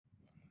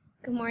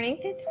Good morning,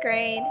 fifth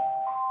grade.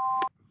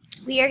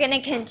 We are going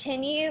to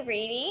continue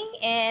reading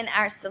in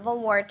our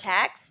Civil War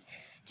text.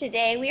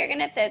 Today we are going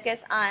to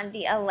focus on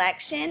the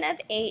election of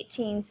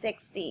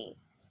 1860.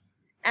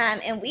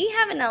 And we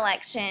have an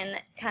election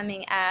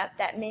coming up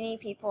that many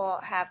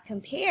people have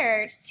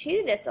compared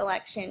to this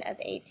election of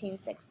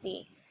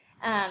 1860.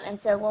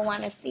 And so we'll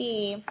want to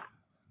see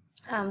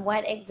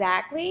what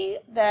exactly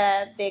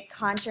the big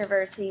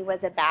controversy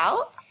was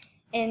about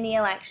in the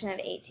election of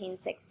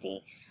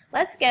 1860.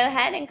 Let's go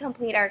ahead and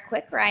complete our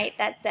quick write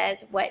that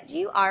says, what do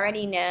you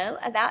already know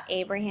about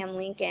Abraham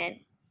Lincoln?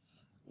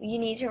 You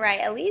need to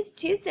write at least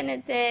 2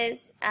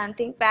 sentences.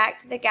 Think back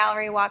to the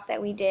gallery walk that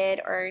we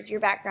did or your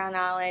background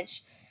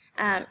knowledge.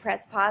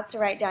 Press pause to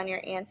write down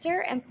your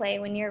answer and play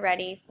when you're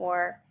ready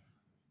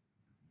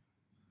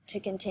to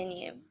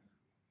continue.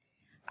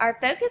 Our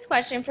focus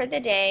question for the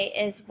day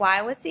is,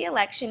 why was the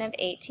election of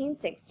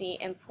 1860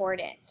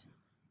 important?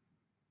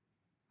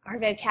 Our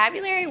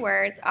vocabulary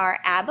words are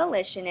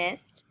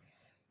abolitionist.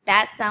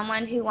 That's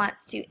someone who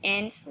wants to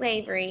end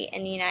slavery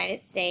in the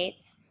United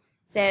States.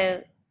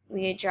 So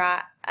we would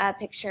draw a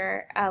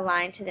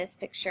line to this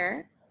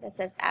picture that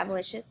says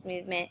abolitionist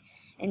movement,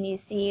 and you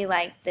see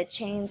like the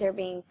chains are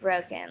being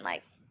broken,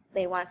 like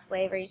they want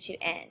slavery to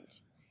end.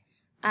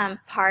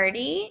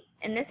 Party,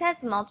 and this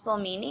has multiple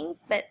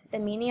meanings, but the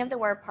meaning of the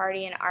word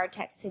party in our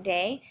text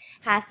today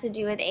has to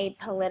do with a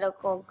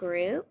political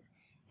group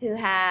who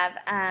have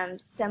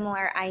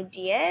similar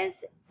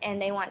ideas and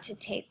they want to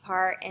take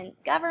part in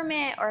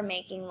government or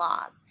making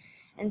laws.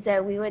 And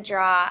so we would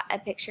draw a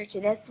picture to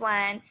this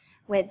one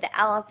with the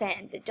elephant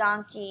and the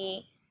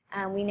donkey.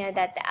 We know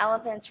that the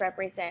elephants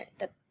represent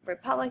the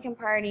Republican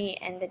Party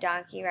and the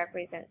donkey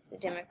represents the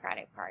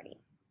Democratic Party.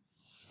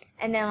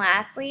 And then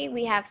lastly,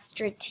 we have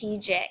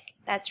strategic.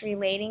 That's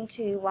relating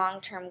to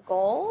long-term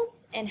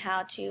goals and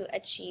how to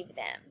achieve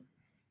them.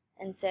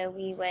 And so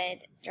we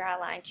would draw a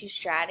line to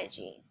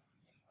strategy.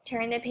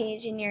 Turn the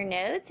page in your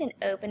notes and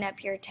open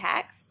up your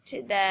text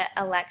to the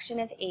election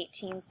of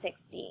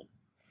 1860.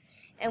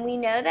 And we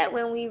know that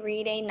when we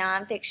read a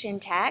nonfiction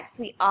text,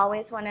 we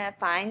always want to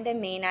find the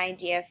main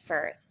idea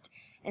first.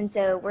 And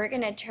so we're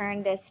going to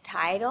turn this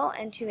title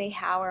into a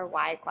how or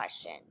why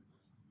question.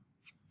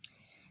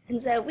 And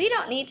so we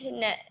don't need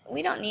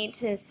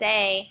to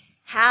say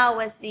how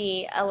was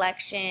the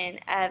election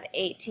of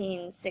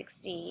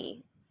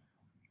 1860.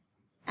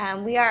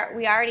 We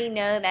already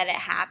know that it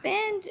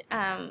happened.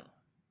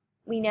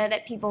 We know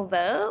that people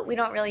vote. We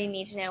don't really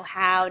need to know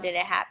how did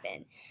it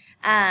happen.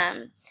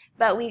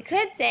 But we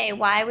could say,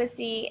 why was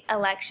the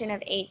election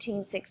of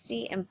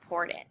 1860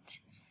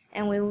 important?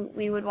 And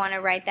we would want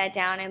to write that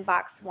down in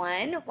box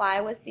 1. Why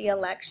was the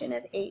election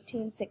of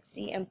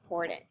 1860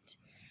 important?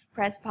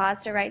 Press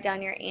pause to write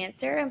down your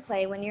answer and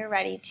play when you're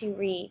ready to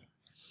read.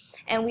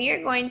 And we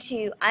are going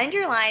to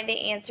underline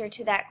the answer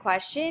to that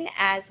question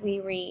as we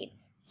read.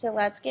 So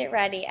let's get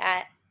ready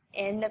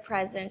in the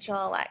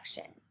presidential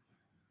election.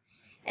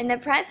 In the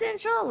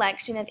presidential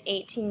election of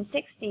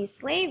 1860,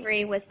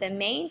 slavery was the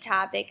main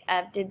topic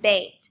of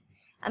debate.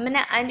 I'm going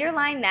to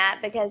underline that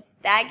because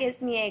that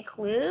gives me a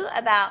clue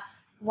about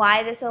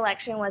why this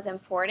election was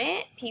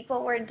important.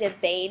 People were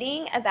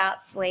debating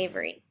about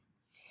slavery.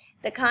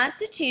 The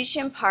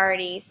Constitution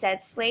Party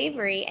said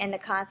slavery and the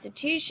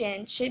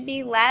Constitution should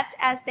be left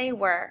as they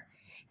were.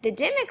 The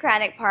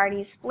Democratic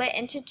Party split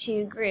into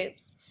 2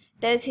 groups,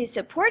 those who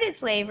supported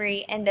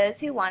slavery and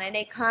those who wanted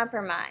a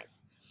compromise.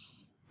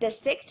 The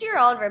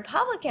 6-year-old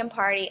Republican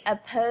Party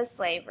opposed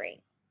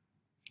slavery.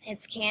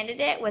 Its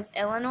candidate was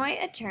Illinois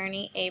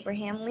attorney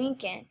Abraham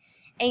Lincoln,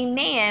 a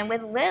man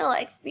with little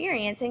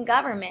experience in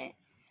government.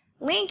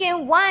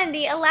 Lincoln won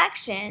the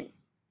election.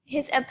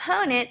 His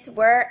opponents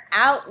were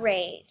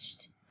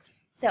outraged.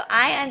 So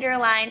I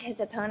underlined his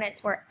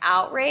opponents were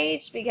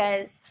outraged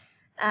because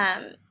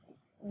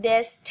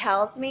this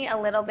tells me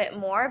a little bit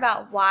more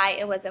about why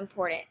it was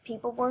important.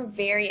 People were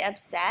very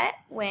upset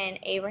when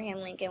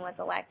Abraham Lincoln was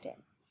elected.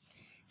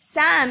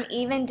 Some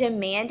even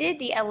demanded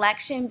the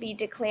election be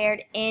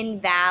declared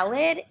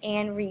invalid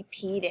and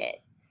repeated.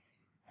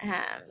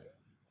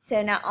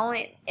 So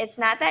it's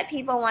not that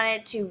people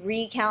wanted to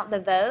recount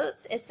the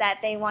votes, it's that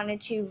they wanted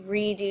to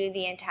redo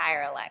the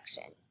entire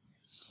election.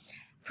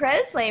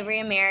 Pro-slavery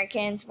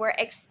Americans were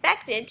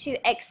expected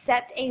to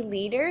accept a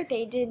leader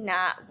they did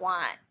not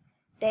want.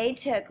 They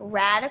took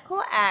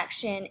radical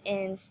action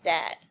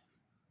instead.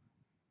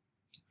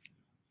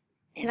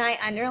 And I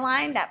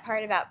underlined that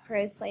part about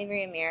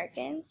pro-slavery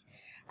Americans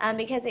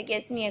because it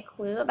gives me a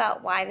clue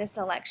about why this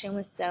election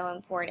was so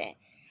important.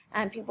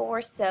 People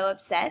were so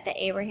upset that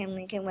Abraham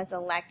Lincoln was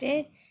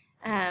elected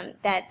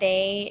that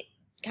they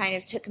kind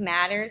of took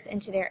matters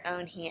into their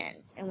own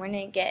hands. And we're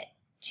going to get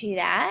to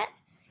that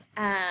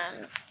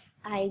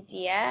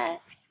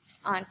idea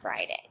on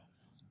Friday.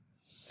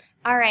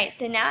 All right,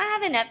 so now I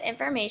have enough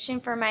information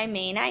for my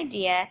main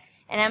idea.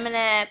 And I'm going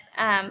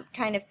to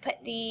kind of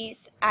put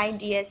these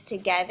ideas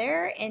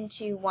together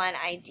into one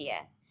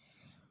idea.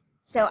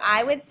 So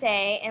I would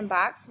say in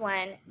box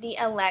 1, the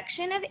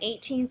election of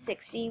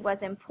 1860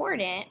 was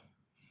important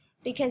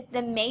because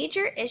the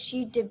major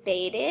issue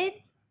debated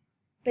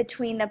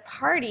between the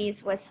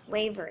parties was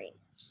slavery.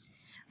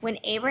 When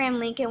Abraham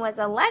Lincoln was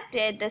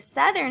elected, the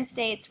Southern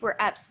states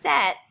were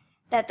upset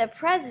that the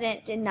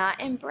president did not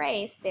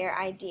embrace their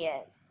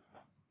ideas.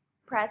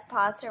 Press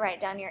pause to write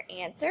down your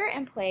answer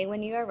and play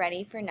when you are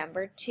ready for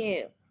number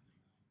 2.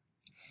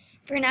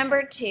 For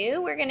number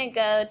 2, we're going to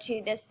go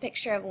to this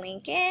picture of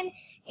Lincoln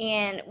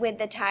and with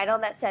the title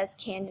that says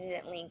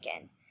Candidate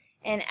Lincoln.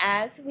 And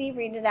as we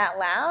read it out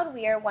loud,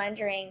 we are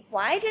wondering,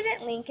 why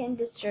didn't Lincoln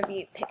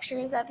distribute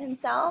pictures of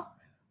himself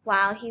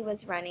while he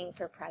was running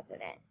for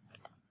president?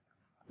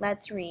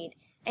 Let's read.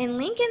 In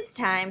Lincoln's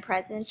time,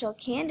 presidential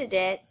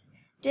candidates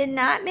did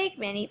not make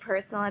many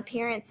personal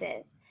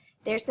appearances.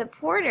 Their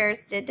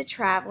supporters did the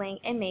traveling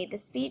and made the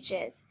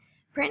speeches.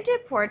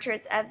 Printed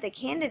portraits of the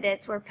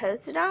candidates were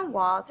posted on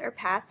walls or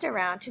passed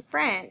around to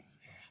friends.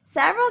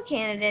 Several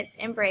candidates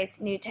embraced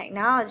new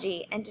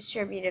technology and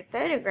distributed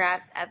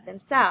photographs of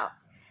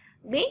themselves.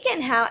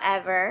 Lincoln,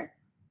 however,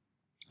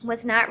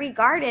 was not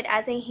regarded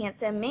as a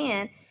handsome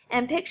man,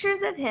 and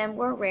pictures of him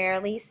were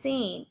rarely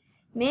seen.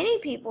 Many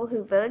people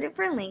who voted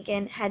for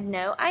Lincoln had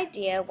no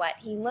idea what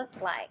he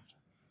looked like.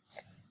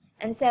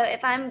 And so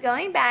if I'm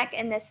going back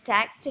in this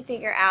text to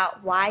figure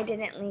out why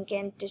didn't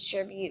Lincoln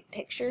distribute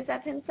pictures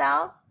of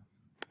himself,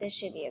 this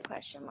should be a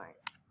question mark.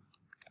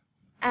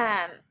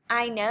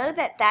 I know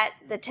that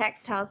the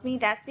text tells me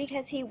that's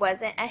because he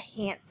wasn't a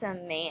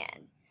handsome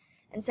man.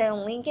 And so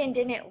Lincoln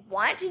didn't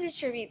want to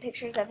distribute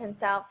pictures of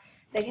himself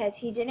because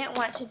he didn't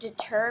want to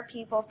deter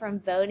people from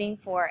voting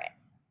for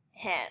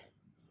him.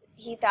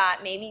 He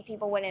thought maybe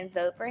people wouldn't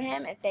vote for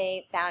him if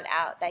they found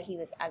out that he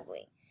was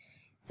ugly.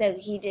 So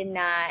he did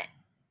not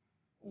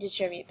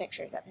distribute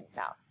pictures of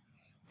himself.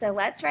 So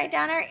let's write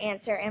down our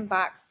answer in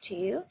box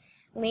 2.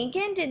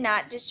 Lincoln did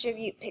not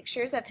distribute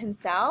pictures of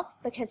himself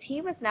because he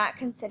was not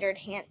considered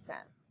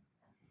handsome.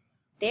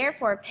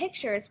 Therefore,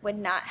 pictures would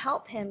not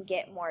help him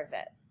get more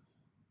votes.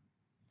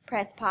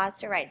 Press pause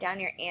to write down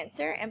your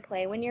answer and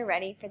play when you're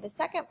ready for the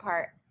second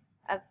part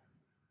of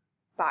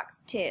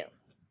box 2.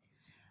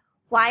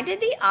 What is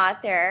the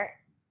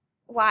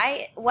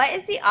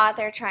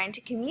author trying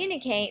to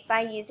communicate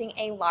by using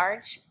a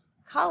large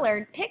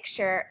colored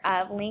picture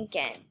of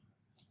Lincoln?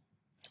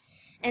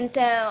 And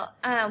so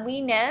we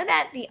know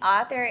that the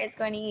author is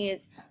going to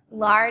use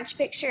large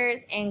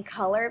pictures and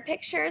color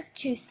pictures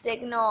to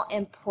signal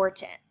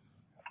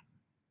importance.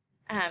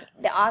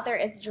 The author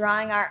is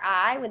drawing our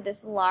eye with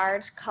this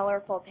large,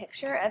 colorful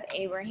picture of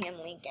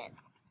Abraham Lincoln.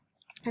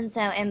 And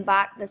so in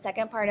the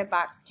second part of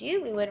box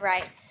 2, we would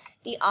write,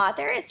 the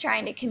author is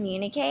trying to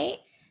communicate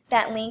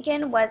that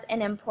Lincoln was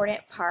an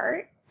important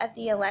part of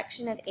the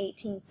election of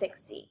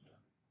 1860.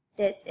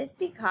 This is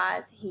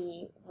because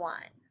he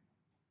won.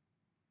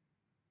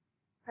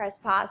 Press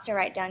pause to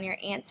write down your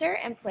answer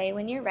and play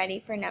when you're ready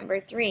for number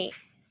 3.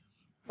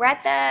 We're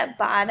at the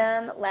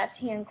bottom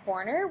left-hand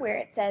corner where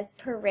it says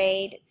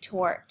parade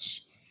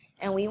torch.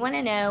 And we want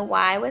to know,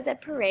 why was a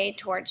parade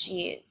torch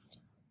used?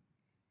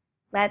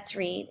 Let's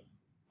read.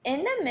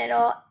 In the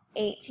middle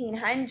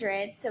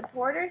 1800s,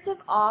 supporters of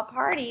all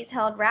parties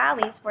held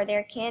rallies for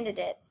their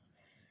candidates.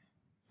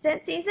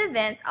 Since these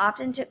events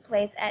often took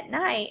place at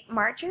night,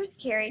 marchers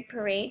carried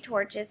parade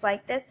torches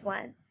like this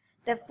one.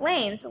 The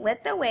flames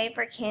lit the way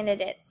for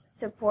candidates,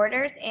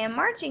 supporters, and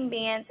marching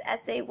bands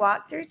as they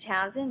walked through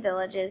towns and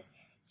villages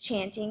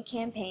chanting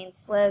campaign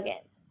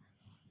slogans.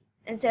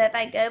 And so if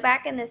I go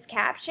back in this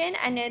caption,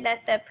 I know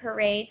that the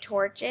parade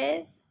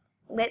torches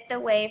lit the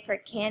way for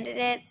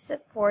candidates,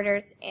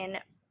 supporters, and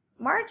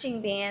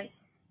marching bands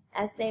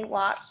as they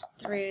walked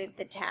through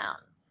the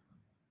towns.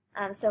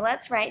 So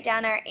let's write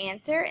down our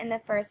answer in the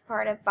first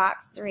part of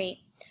box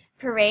 3.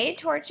 Parade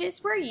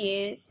torches were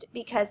used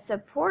because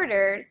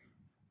supporters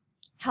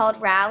held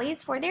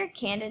rallies for their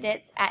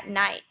candidates at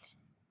night,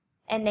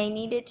 and they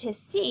needed to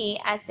see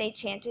as they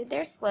chanted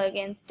their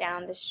slogans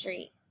down the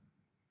street.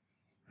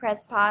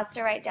 Press pause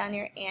to write down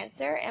your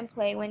answer and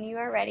play when you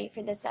are ready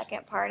for the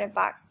second part of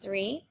box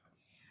 3.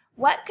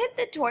 What could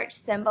the torch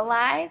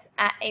symbolize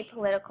at a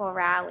political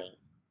rally?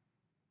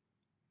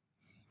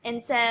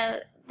 And so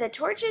the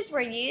torches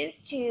were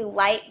used to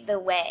light the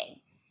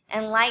way.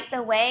 And light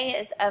the way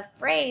is a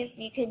phrase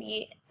you could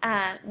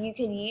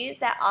use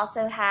that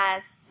also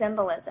has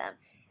symbolism.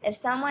 If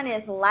someone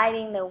is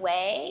lighting the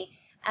way,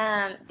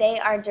 they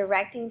are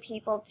directing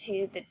people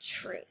to the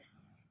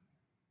truth.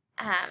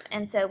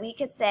 And so we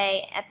could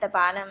say at the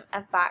bottom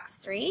of box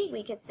 3,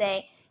 we could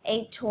say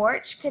a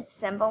torch could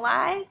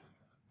symbolize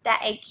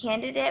that a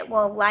candidate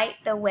will light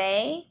the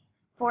way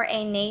for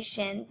a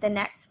nation the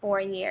next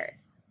 4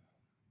 years.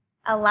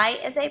 A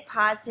light is a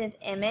positive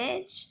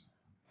image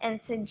and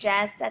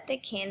suggests that the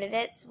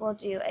candidates will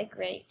do a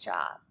great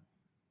job.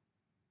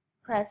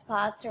 Press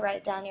pause to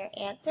write down your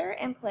answer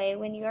and play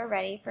when you are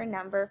ready for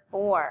number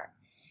 4.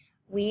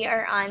 We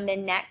are on the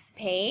next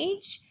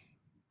page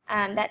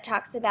that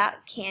talks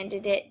about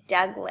candidate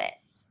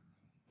Douglas.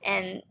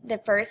 And the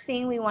first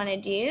thing we want to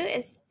do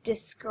is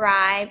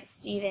describe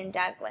Stephen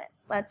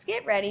Douglas. Let's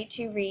get ready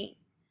to read.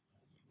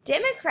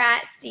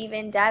 Democrat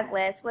Stephen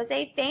Douglas was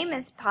a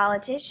famous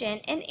politician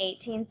in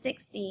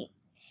 1860.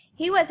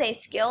 He was a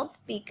skilled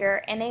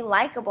speaker and a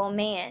likable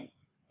man.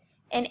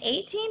 In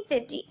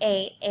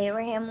 1858,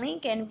 Abraham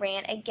Lincoln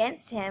ran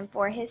against him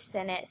for his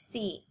Senate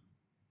seat,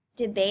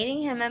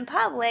 debating him in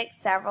public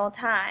several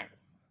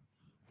times.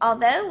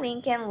 Although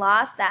Lincoln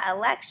lost that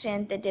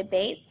election, the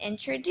debates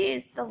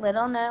introduced the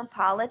little-known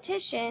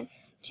politician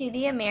to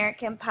the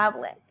American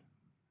public.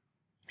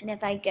 And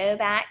if I go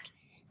back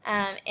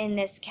in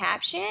this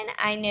caption,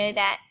 I know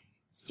that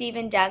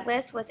Stephen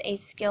Douglas was a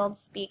skilled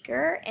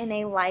speaker and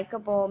a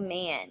likable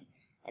man.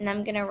 And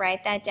I'm going to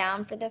write that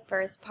down for the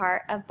first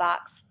part of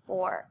box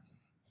 4.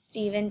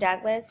 Stephen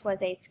Douglas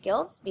was a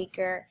skilled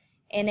speaker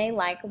and a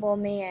likable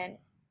man.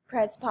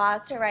 Press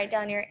pause to write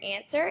down your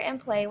answer and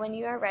play when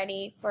you are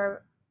ready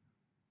for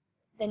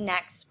the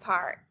next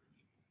part.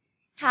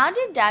 How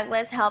did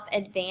Douglas help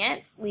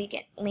advance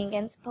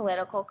Lincoln's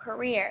political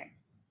career?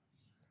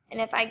 And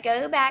if I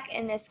go back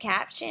in this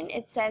caption,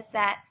 it says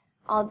that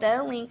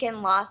although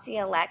Lincoln lost the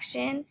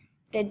election,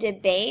 the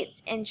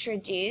debates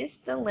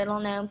introduced the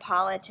little-known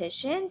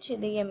politician to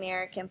the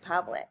American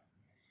public.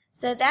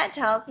 So that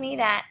tells me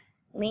that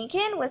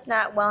Lincoln was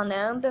not well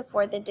known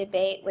before the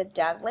debate with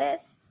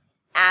Douglas.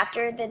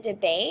 After the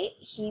debate,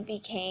 he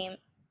became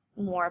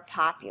more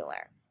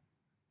popular.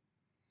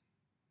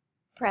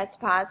 Press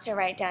pause to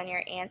write down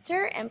your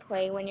answer and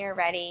play when you're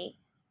ready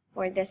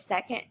for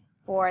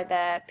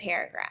the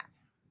paragraph.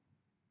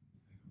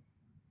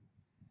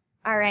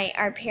 All right,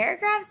 our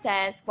paragraph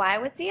says, why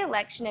was the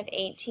election of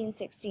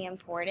 1860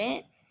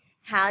 important?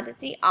 How does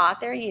the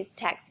author use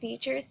text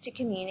features to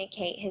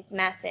communicate his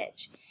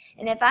message?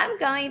 And if I'm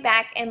going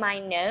back in my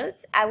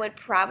notes, I would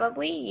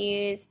probably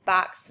use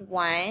box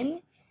 1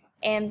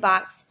 and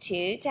box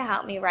 2 to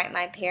help me write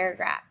my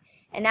paragraph.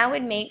 And I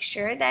would make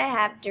sure that I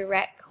have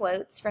direct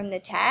quotes from the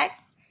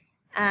text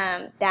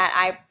that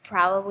I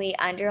probably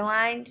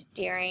underlined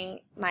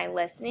during my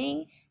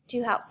listening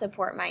to help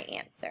support my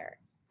answer.